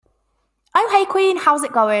Oh, hey Queen, how's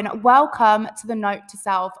it going? Welcome to the Note to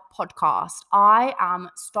Self podcast. I am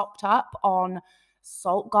stocked up on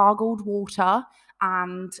salt gargled water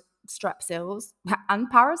and strepsils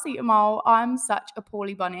and paracetamol. I'm such a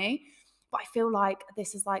poorly bunny, but I feel like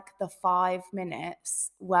this is like the 5 minutes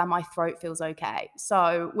where my throat feels okay.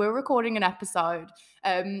 So we're recording an episode.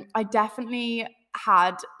 I definitely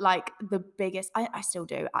had like the biggest, I still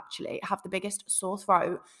do actually, have the biggest sore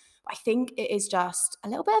throat. I think it is just a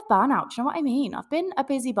little bit of burnout. Do you know what I mean? I've been a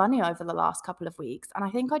busy bunny over the last couple of weeks, and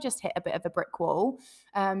I think I just hit a bit of a brick wall.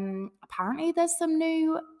 Apparently, there's some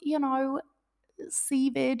new,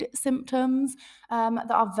 CVID symptoms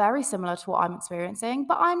that are very similar to what I'm experiencing,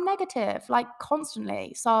 but I'm negative, like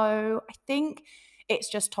constantly. So I think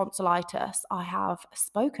it's just tonsillitis. I have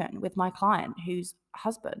spoken with my client whose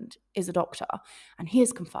husband is a doctor, and he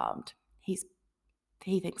has confirmed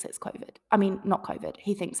he thinks it's COVID. I mean, not COVID.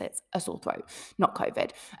 He thinks it's a sore throat, not COVID.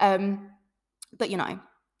 But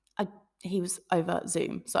he was over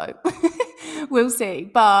Zoom, so we'll see.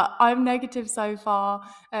 But I'm negative so far.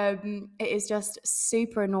 It is just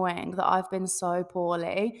super annoying that I've been so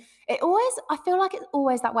poorly. I feel like it's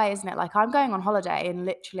always that way, isn't it? Like I'm going on holiday in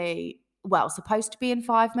literally, well, supposed to be in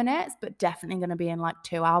 5 minutes, but definitely going to be in like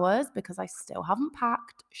 2 hours because I still haven't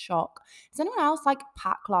packed. Shock. Does anyone else like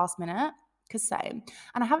pack last minute? Because same.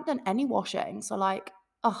 And I haven't done any washing. So I'm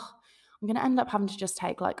going to end up having to just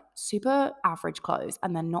take like super average clothes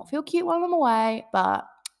and then not feel cute while I'm away. But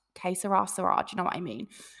que sera, sera, do you know what I mean?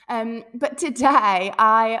 But today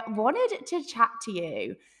I wanted to chat to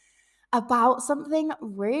you about something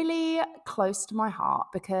really close to my heart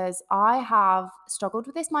because I have struggled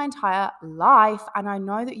with this my entire life and I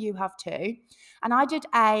know that you have too. And I did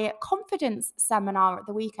a confidence seminar at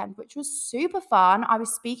the weekend, which was super fun. I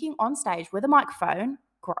was speaking on stage with a microphone,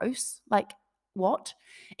 gross, like what?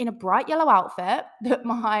 In a bright yellow outfit that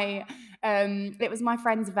it was my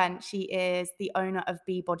friend's event. She is the owner of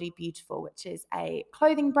Be Body Beautiful, which is a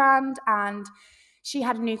clothing brand, and she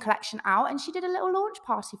had a new collection out and she did a little launch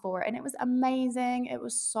party for it and it was amazing. It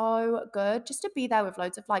was so good just to be there with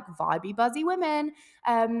loads of like vibey, buzzy women.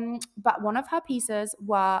 But one of her pieces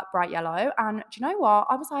were bright yellow, and do you know what?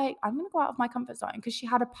 I was like, I'm going to go out of my comfort zone because she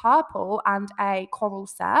had a purple and a coral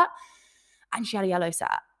set and she had a yellow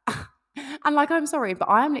set. And like, I'm sorry, but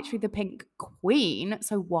I am literally the pink queen.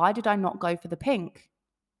 So why did I not go for the pink?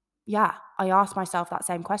 Yeah, I asked myself that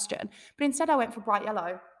same question, but instead I went for bright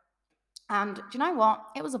yellow. And do you know what?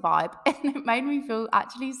 It was a vibe and it made me feel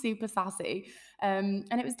actually super sassy. And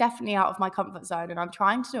it was definitely out of my comfort zone. And I'm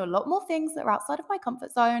trying to do a lot more things that are outside of my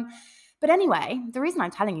comfort zone. But anyway, the reason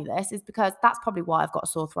I'm telling you this is because that's probably why I've got a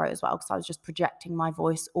sore throat as well, because I was just projecting my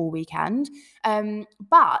voice all weekend.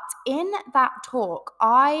 But in that talk,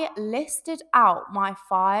 I listed out my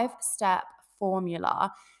 5-step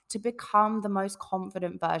formula to become the most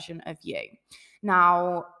confident version of you.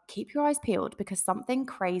 Now, keep your eyes peeled because something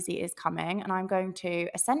crazy is coming, and I'm going to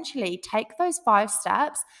essentially take those 5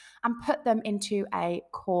 steps and put them into a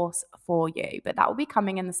course for you. But that will be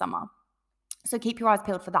coming in the summer. So keep your eyes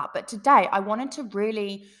peeled for that. But today I wanted to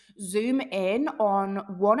really zoom in on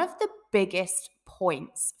one of the biggest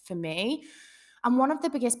points for me and one of the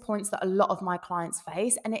biggest points that a lot of my clients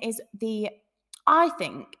face. And I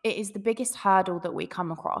think it is the biggest hurdle that we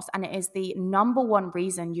come across. And it is the number one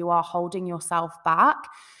reason you are holding yourself back.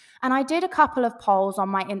 And I did a couple of polls on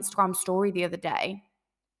my Instagram story the other day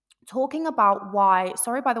talking about why.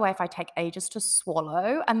 Sorry, by the way, if I take ages to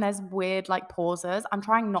swallow and there's weird like pauses. I'm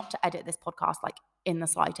trying not to edit this podcast like in the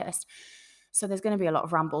slightest. So there's going to be a lot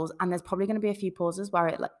of rambles and there's probably going to be a few pauses where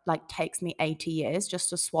it like takes me 80 years just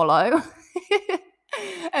to swallow.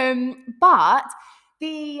 But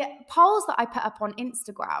the polls that I put up on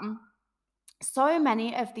Instagram, so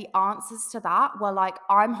many of the answers to that were like,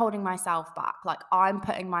 I'm holding myself back. Like I'm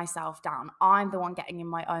putting myself down. I'm the one getting in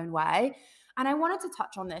my own way. And I wanted to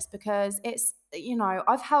touch on this because it's,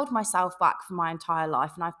 I've held myself back for my entire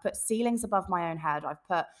life and I've put ceilings above my own head. I've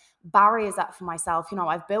put barriers up for myself.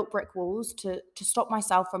 I've built brick walls to stop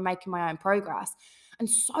myself from making my own progress. And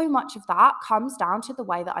so much of that comes down to the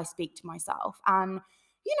way that I speak to myself. And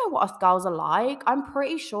you know what us girls are like. I'm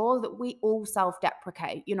pretty sure that we all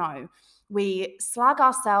self-deprecate, we slag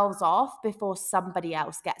ourselves off before somebody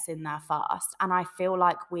else gets in there first. And I feel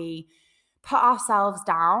like we put ourselves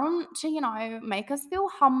down to, make us feel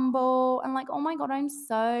humble and like, oh my God, I'm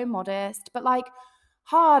so modest. But like,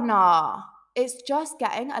 nah, it's just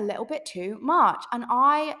getting a little bit too much. And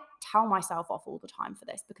I tell myself off all the time for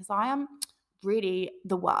this because I am really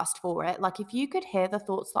the worst for it. Like if you could hear the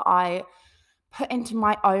thoughts that I put into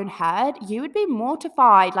my own head, you would be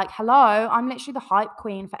mortified. Like, hello, I'm literally the hype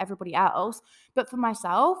queen for everybody else. But for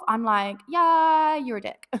myself, I'm like, yeah, you're a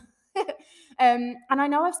dick. And I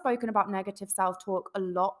know I've spoken about negative self-talk a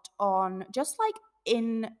lot on just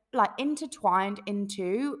intertwined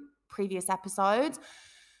into previous episodes,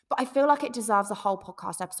 but I feel like it deserves a whole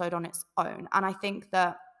podcast episode on its own. And I think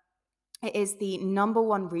that it is the number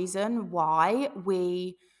one reason why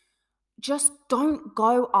we just don't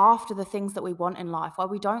go after the things that we want in life, why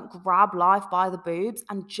we don't grab life by the boobs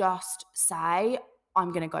and just say,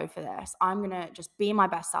 I'm going to go for this. I'm going to just be my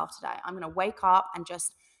best self today. I'm going to wake up and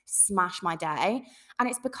just smash my day. And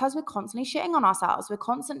it's because we're constantly shitting on ourselves. We're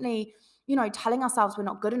constantly, telling ourselves we're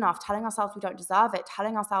not good enough, telling ourselves we don't deserve it,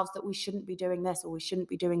 telling ourselves that we shouldn't be doing this or we shouldn't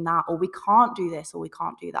be doing that, or we can't do this or we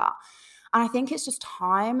can't do that. And I think it's just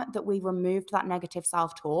time that we removed that negative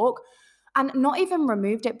self-talk, and not even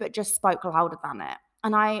removed it, but just spoke louder than it.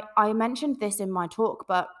 And I mentioned this in my talk,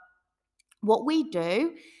 but what we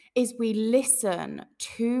do is we listen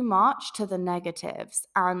too much to the negatives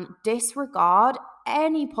and disregard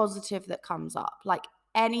any positive that comes up, like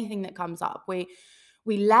anything that comes up. We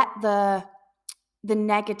let the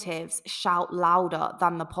negatives shout louder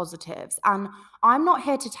than the positives. And I'm not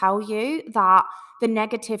here to tell you that the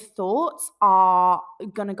negative thoughts are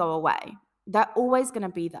going to go away. They're always going to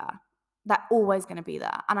be there. They're always going to be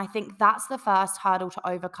there. And I think that's the first hurdle to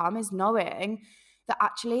overcome, is knowing that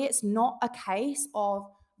actually it's not a case of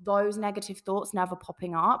those negative thoughts never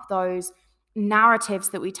popping up, those narratives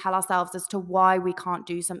that we tell ourselves as to why we can't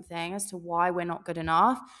do something, as to why we're not good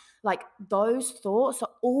enough. Like, those thoughts are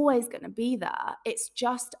always going to be there. It's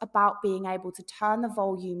just about being able to turn the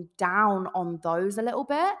volume down on those a little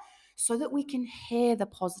bit so that we can hear the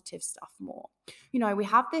positive stuff more. We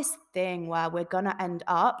have this thing where we're going to end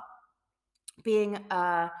up being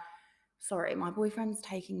sorry, my boyfriend's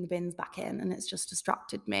taking the bins back in and it's just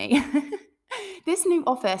distracted me. This new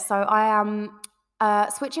office, so I am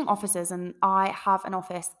switching offices, and I have an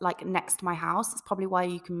office like next to my house. It's probably why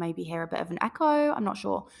you can maybe hear a bit of an echo. I'm not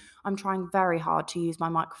sure. I'm trying very hard to use my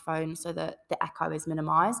microphone so that the echo is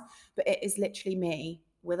minimized, but it is literally me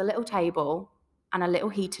with a little table and a little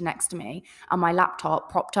heater next to me and my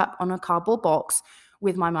laptop propped up on a cardboard box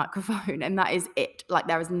with my microphone, and that is it. Like,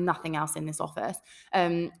 there is nothing else in this office.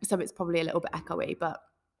 So it's probably a little bit echoey, but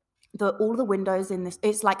all the windows in this,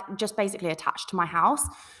 it's like just basically attached to my house,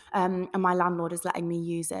 and my landlord is letting me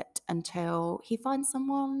use it until he finds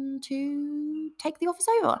someone to take the office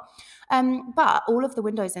over. But all of the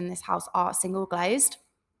windows in this house are single glazed.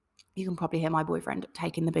 You can probably hear my boyfriend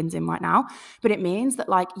taking the bins in right now, but it means that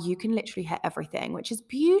like you can literally hear everything, which is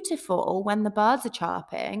beautiful when the birds are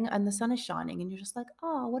chirping and the sun is shining and you're just like,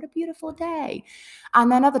 oh, what a beautiful day. And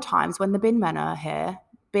then other times when the bin men are here,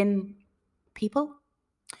 bin people,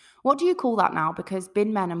 what do you call that now? Because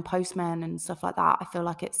bin men and postmen and stuff like that, I feel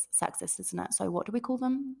like it's sexist, isn't it? So what do we call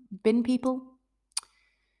them? Bin people?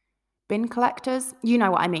 Bin collectors? You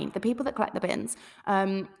know what I mean. The people that collect the bins.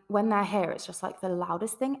 When they're here, it's just like the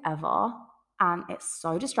loudest thing ever. And it's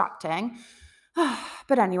so distracting.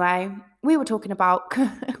 But anyway, we were talking about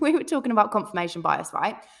confirmation bias,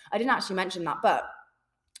 right? I didn't actually mention that, but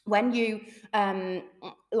when you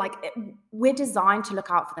we're designed to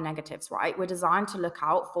look out for the negatives, right? We're designed to look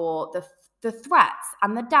out for the threats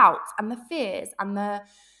and the doubts and the fears and the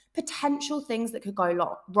potential things that could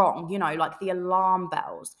go wrong, like the alarm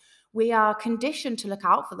bells. We are conditioned to look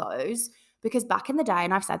out for those because back in the day,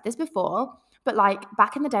 and I've said this before, but like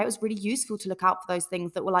back in the day, it was really useful to look out for those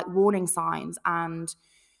things that were like warning signs and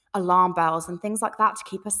alarm bells and things like that to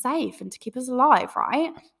keep us safe and to keep us alive,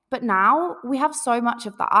 right? But now we have so much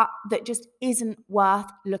of that just isn't worth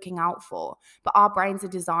looking out for. But our brains are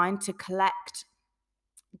designed to collect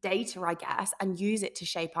data, I guess, and use it to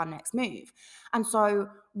shape our next move. And so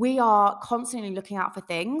we are constantly looking out for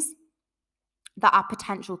things that are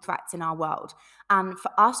potential threats in our world. And for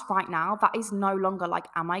us right now, that is no longer like,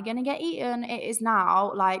 am I going to get eaten? It is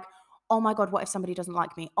now like, oh my God, what if somebody doesn't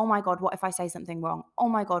like me? Oh my God, what if I say something wrong? Oh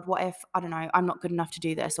my God, what if, I don't know, I'm not good enough to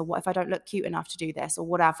do this? Or what if I don't look cute enough to do this or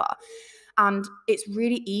whatever? And it's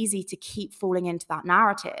really easy to keep falling into that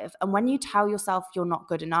narrative. And when you tell yourself you're not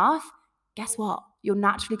good enough, guess what? You're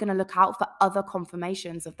naturally going to look out for other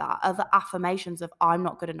confirmations of that, other affirmations of I'm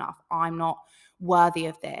not good enough, I'm not worthy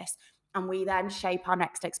of this. And we then shape our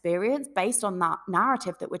next experience based on that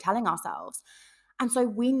narrative that we're telling ourselves. And so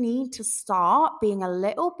we need to start being a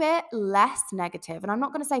little bit less negative. And I'm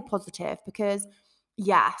not going to say positive because,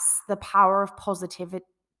 yes, the power of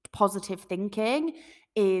positive thinking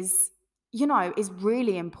is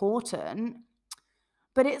really important.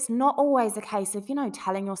 But it's not always a case of,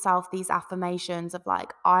 telling yourself these affirmations of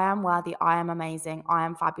like, I am worthy, I am amazing, I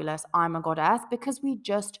am fabulous, I'm a goddess, because we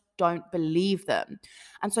just don't believe them.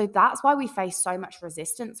 And so that's why we face so much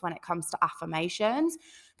resistance when it comes to affirmations.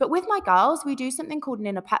 But with my girls, we do something called an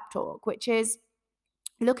inner pep talk, which is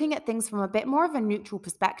looking at things from a bit more of a neutral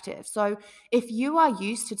perspective. So if you are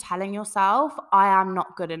used to telling yourself, I am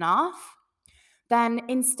not good enough, then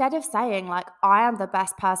instead of saying, like, I am the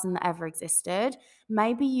best person that ever existed,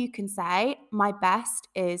 maybe you can say, my best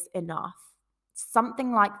is enough.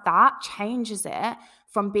 Something like that changes it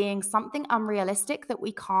from being something unrealistic that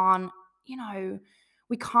you know,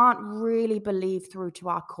 we can't really believe through to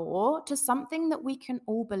our core to something that we can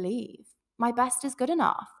all believe. My best is good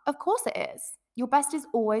enough. Of course it is. Your best is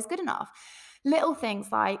always good enough. Little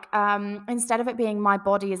things like instead of it being my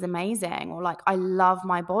body is amazing or like I love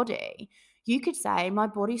my body, you could say, my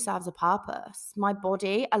body serves a purpose. My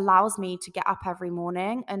body allows me to get up every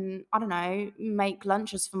morning and, I don't know, make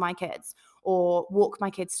lunches for my kids or walk my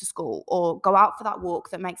kids to school or go out for that walk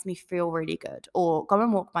that makes me feel really good or go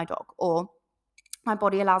and walk my dog, or my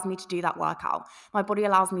body allows me to do that workout. My body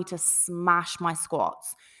allows me to smash my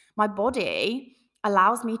squats. My body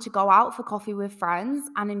allows me to go out for coffee with friends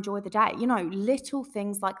and enjoy the day. Little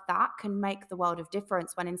things like that can make the world of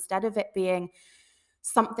difference when instead of it being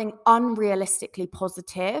something unrealistically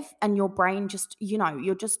positive and your brain just,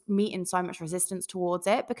 you're just meeting so much resistance towards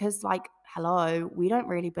it because, like, hello, we don't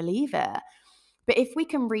really believe it. But if we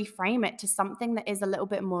can reframe it to something that is a little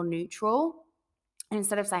bit more neutral, and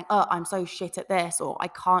instead of saying, oh, I'm so shit at this, or I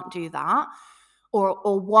can't do that,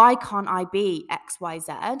 or why can't I be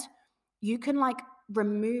XYZ, you can like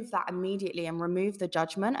remove that immediately and remove the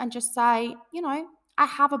judgment and just say, I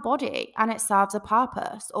have a body and it serves a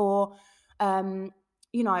purpose, or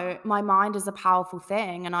my mind is a powerful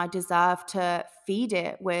thing and I deserve to feed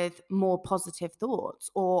it with more positive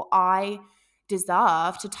thoughts, or I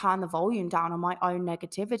deserve to turn the volume down on my own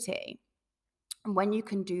negativity. And when you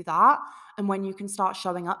can do that, and when you can start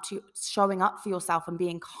showing up for yourself and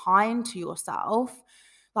being kind to yourself,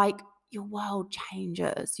 like, your world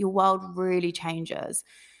changes. Your world really changes.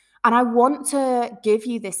 And I want to give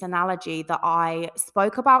you this analogy that I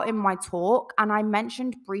spoke about in my talk and I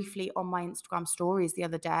mentioned briefly on my Instagram stories the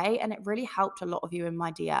other day, and it really helped a lot of you in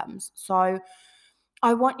my DMs. So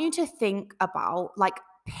I want you to think about, like,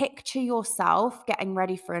 picture yourself getting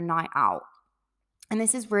ready for a night out. And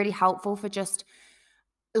this is really helpful for just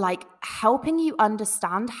like helping you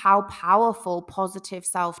understand how powerful positive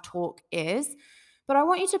self-talk is. But I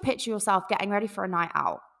want you to picture yourself getting ready for a night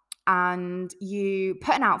out and you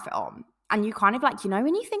put an outfit on and you kind of like,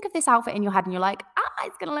 when you think of this outfit in your head and you're like,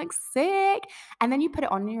 it's going to look sick. And then you put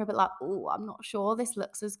it on and you're a bit like, oh, I'm not sure this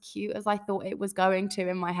looks as cute as I thought it was going to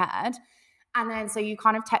in my head. And then so you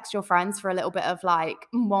kind of text your friends for a little bit of like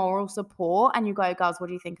moral support and you go, girls, what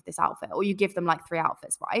do you think of this outfit? Or you give them like 3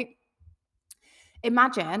 outfits, right?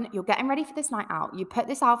 Imagine you're getting ready for this night out. You put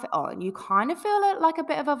this outfit on. You kind of feel it like a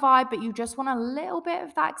bit of a vibe, but you just want a little bit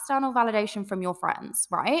of that external validation from your friends,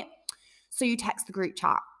 right? So you text the group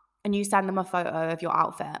chat and you send them a photo of your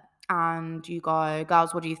outfit and you go,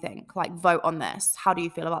 girls, what do you think? Like, vote on this. How do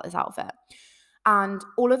you feel about this outfit? And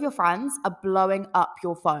all of your friends are blowing up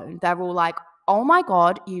your phone. They're all like, oh my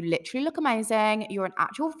God, you literally look amazing. You're an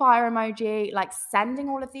actual fire emoji, like sending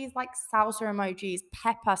all of these like salsa emojis,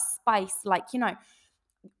 pepper, spice, like,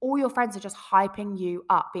 all your friends are just hyping you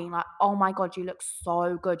up, being like, oh my God, you look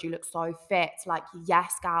so good. You look so fit. Like,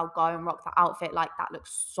 yes, gal, go and rock that outfit. Like, that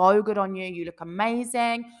looks so good on you. You look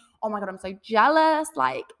amazing. Oh my God, I'm so jealous.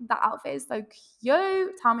 Like, that outfit is so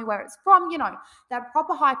cute. Tell me where it's from. They're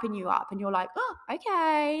proper hyping you up. And you're like, oh,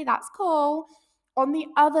 okay, that's cool. On the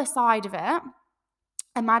other side of it,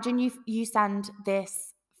 imagine you send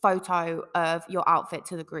this photo of your outfit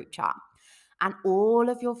to the group chat and all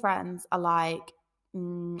of your friends are like,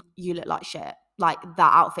 you look like shit. Like,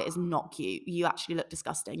 that outfit is not cute. You actually look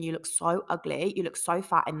disgusting. You look so ugly. You look so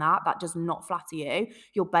fat in that. That does not flatter you.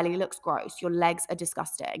 Your belly looks gross. Your legs are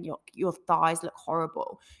disgusting. Your thighs look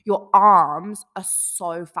horrible. Your arms are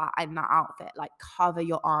so fat in that outfit. Like, cover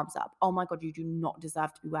your arms up. Oh my God, you do not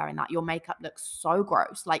deserve to be wearing that. Your makeup looks so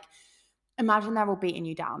gross. Like, imagine they're all beating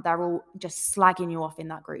you down. They're all just slagging you off in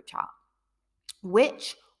that group chat.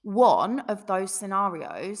 Which one of those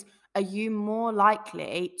scenarios are you more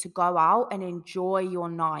likely to go out and enjoy your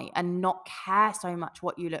night and not care so much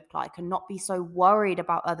what you look like and not be so worried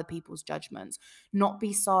about other people's judgments, not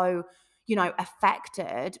be so,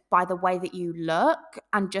 affected by the way that you look,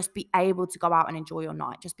 and just be able to go out and enjoy your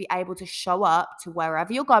night, just be able to show up to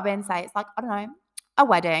wherever you're going, say it's like, I don't know, a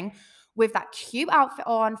wedding with that cute outfit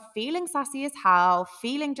on, feeling sassy as hell,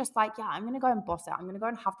 feeling just like, yeah, I'm going to go and boss it. I'm going to go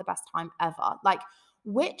and have the best time ever. Like,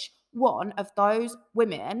 which one of those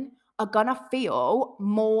women are going to feel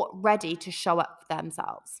more ready to show up for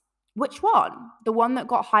themselves? Which one? The one that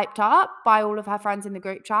got hyped up by all of her friends in the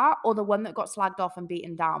group chat, or the one that got slagged off and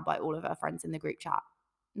beaten down by all of her friends in the group chat?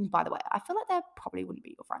 And by the way, I feel like they probably wouldn't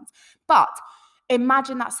be your friends. But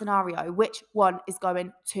imagine that scenario. Which one is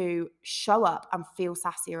going to show up and feel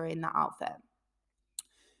sassier in that outfit?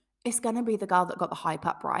 It's going to be the girl that got the hype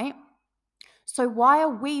up, right? So why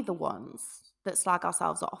are we the ones that slag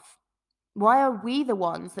ourselves off? Why are we the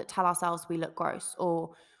ones that tell ourselves we look gross,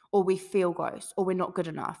 or we feel gross, or we're not good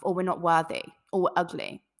enough, or we're not worthy, or we're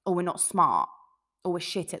ugly, or we're not smart, or we're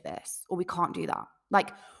shit at this, or we can't do that?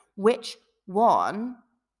 Like, which one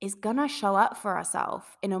is gonna show up for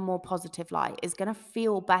herself in a more positive light, is gonna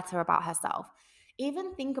feel better about herself?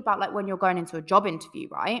 Even think about like when you're going into a job interview,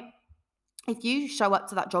 right? If you show up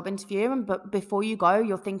to that job interview and but before you go,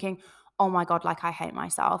 you're thinking, oh my God, like I hate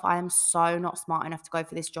myself. I am so not smart enough to go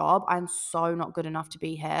for this job. I'm so not good enough to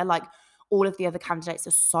be here. Like all of the other candidates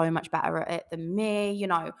are so much better at it than me,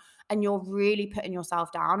 and you're really putting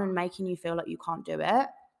yourself down and making you feel like you can't do it.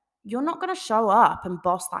 You're not going to show up and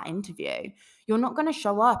boss that interview. You're not going to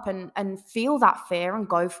show up and feel that fear and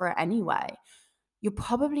go for it anyway. You're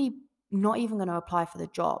probably not even going to apply for the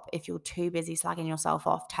job if you're too busy slagging yourself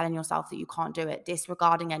off, telling yourself that you can't do it,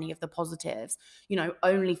 disregarding any of the positives,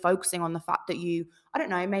 only focusing on the fact that you, I don't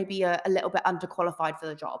know, maybe a little bit underqualified for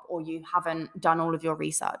the job, or you haven't done all of your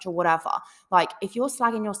research or whatever. Like if you're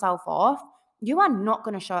slagging yourself off, you are not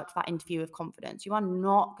going to show up to that interview with confidence. You are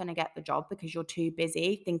not going to get the job because you're too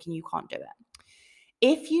busy thinking you can't do it.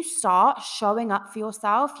 If you start showing up for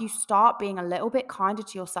yourself, you start being a little bit kinder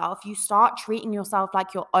to yourself, you start treating yourself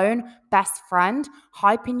like your own best friend,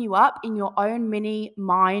 hyping you up in your own mini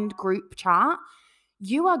mind group chat,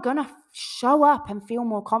 you are going to show up and feel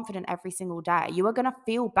more confident every single day. You are going to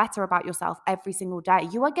feel better about yourself every single day.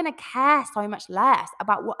 You are going to care so much less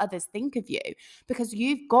about what others think of you because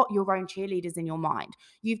you've got your own cheerleaders in your mind.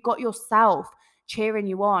 You've got yourself cheering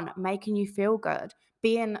you on, making you feel good,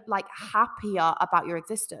 being like happier about your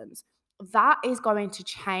existence. That is going to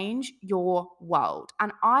change your world.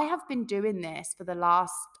 And I have been doing this for the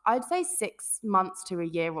last, I'd say 6 months to a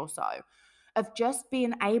year or so, of just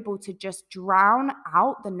being able to just drown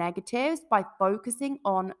out the negatives by focusing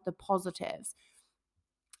on the positives.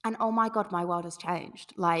 And oh my God, my world has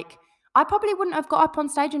changed. Like, I probably wouldn't have got up on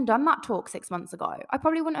stage and done that talk 6 months ago. I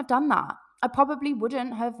probably wouldn't have done that. I probably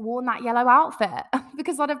wouldn't have worn that yellow outfit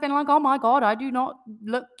because I'd have been like, oh my God, I do not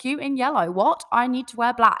look cute in yellow. What? I need to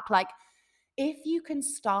wear black. Like, if you can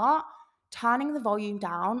start turning the volume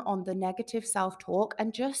down on the negative self-talk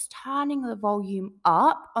and just turning the volume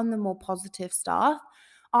up on the more positive stuff,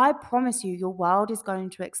 I promise you, your world is going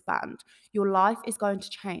to expand. Your life is going to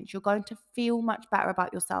change. You're going to feel much better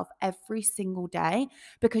about yourself every single day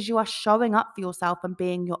because you are showing up for yourself and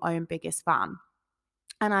being your own biggest fan.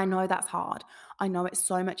 And I know that's hard. I know it's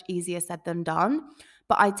so much easier said than done.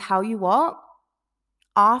 But I tell you what,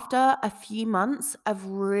 after a few months of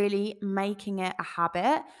really making it a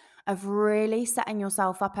habit, of really setting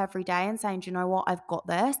yourself up every day and saying, do you know what, I've got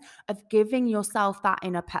this, of giving yourself that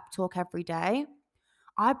inner pep talk every day,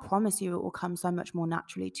 I promise you it will come so much more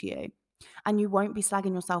naturally to you. And you won't be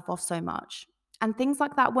slagging yourself off so much. And things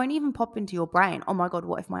like that won't even pop into your brain. Oh my God,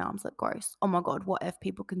 what if my arms look gross? Oh my God, what if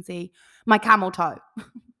people can see my camel toe?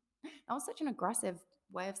 That was such an aggressive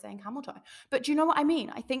way of saying camel toe. But do you know what I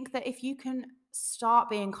mean? I think that if you can start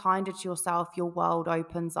being kinder to yourself, your world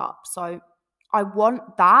opens up. So I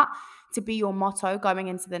want that to be your motto going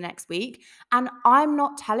into the next week. And I'm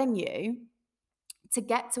not telling you to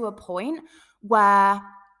get to a point where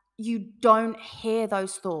you don't hear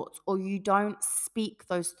those thoughts, or you don't speak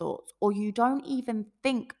those thoughts, or you don't even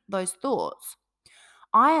think those thoughts.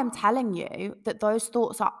 I am telling you that those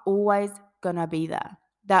thoughts are always going to be there.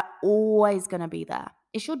 They're always going to be there.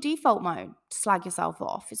 It's your default mode to slag yourself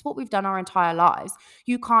off. It's what we've done our entire lives.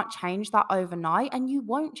 You can't change that overnight, and you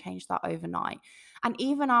won't change that overnight. And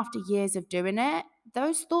even after years of doing it,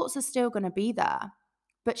 those thoughts are still going to be there.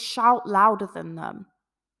 But shout louder than them.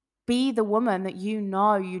 Be the woman that you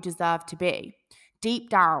know you deserve to be. Deep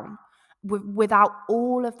down, without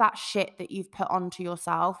all of that shit that you've put onto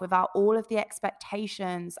yourself, without all of the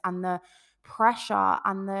expectations and the pressure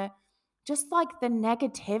and the just like the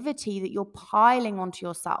negativity that you're piling onto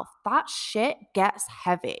yourself, that shit gets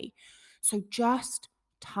heavy. So just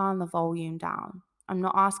turn the volume down. I'm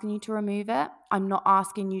not asking you to remove it. I'm not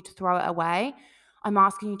asking you to throw it away. I'm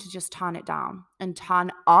asking you to just turn it down and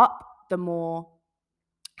turn up the more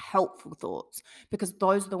helpful thoughts, because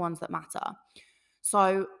those are the ones that matter.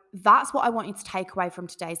 So that's what I want you to take away from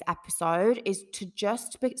today's episode, is to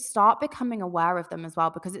just start becoming aware of them as well,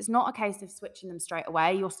 because it's not a case of switching them straight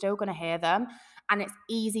away. You're still going to hear them. And it's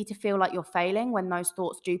easy to feel like you're failing when those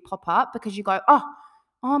thoughts do pop up, because you go,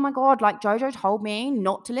 oh my God, like Jojo told me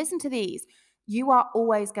not to listen to these. You are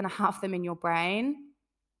always going to have them in your brain.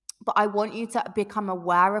 But I want you to become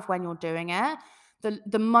aware of when you're doing it.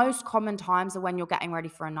 The most common times are when you're getting ready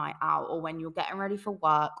for a night out, or when you're getting ready for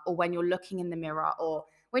work, or when you're looking in the mirror, or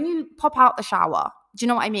when you pop out the shower. Do you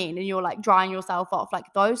know what I mean? And you're like drying yourself off. Like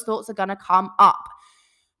those thoughts are going to come up.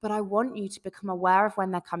 But I want you to become aware of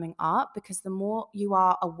when they're coming up, because the more you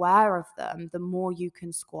are aware of them, the more you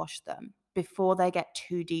can squash them before they get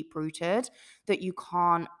too deep rooted that you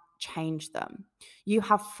can't change them. You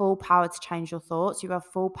have full power to change your thoughts. You have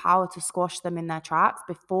full power to squash them in their tracks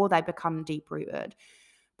before they become deep rooted.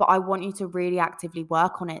 But I want you to really actively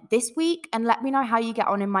work on it this week, and let me know how you get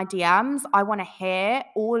on in my DMs. I want to hear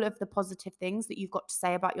all of the positive things that you've got to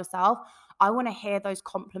say about yourself. I want to hear those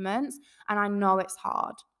compliments, and I know it's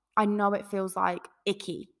hard. I know it feels like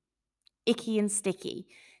icky and sticky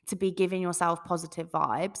to be giving yourself positive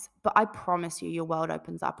vibes, but I promise you, your world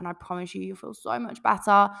opens up, and I promise you, you'll feel so much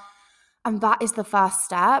better. And that is the first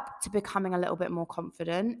step to becoming a little bit more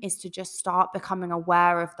confident, is to just start becoming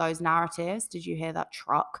aware of those narratives. Did you hear that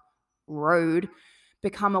truck? Road.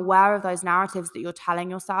 Become aware of those narratives that you're telling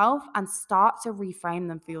yourself, and start to reframe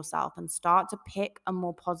them for yourself, and start to pick a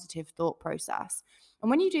more positive thought process. And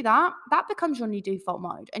when you do that, that becomes your new default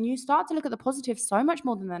mode. And you start to look at the positives so much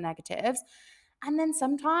more than the negatives. And then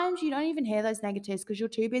sometimes you don't even hear those negatives because you're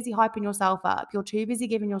too busy hyping yourself up. You're too busy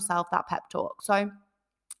giving yourself that pep talk. So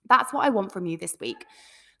that's what I want from you this week.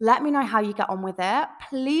 Let me know how you get on with it.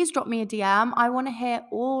 Please drop me a DM. I want to hear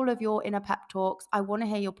all of your inner pep talks. I want to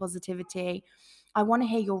hear your positivity. I want to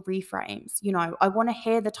hear your reframes. I want to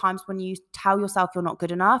hear the times when you tell yourself you're not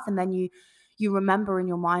good enough, and then you remember in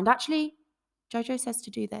your mind, actually, Jojo says to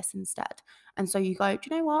do this instead. And so you go, do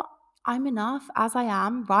you know what? I'm enough as I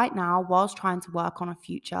am right now, whilst trying to work on a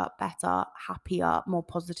future, better, happier, more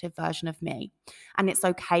positive version of me. And it's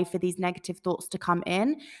okay for these negative thoughts to come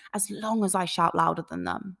in, as long as I shout louder than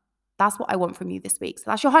them. That's what I want from you this week. So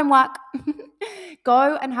that's your homework.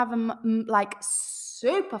 Go and have a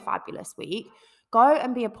super fabulous week. Go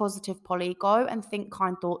and be a positive Polly. Go and think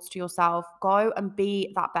kind thoughts to yourself. Go and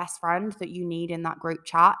be that best friend that you need in that group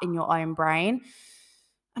chat in your own brain.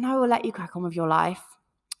 And I will let you crack on with your life.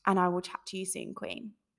 And I will chat to you soon, Queen.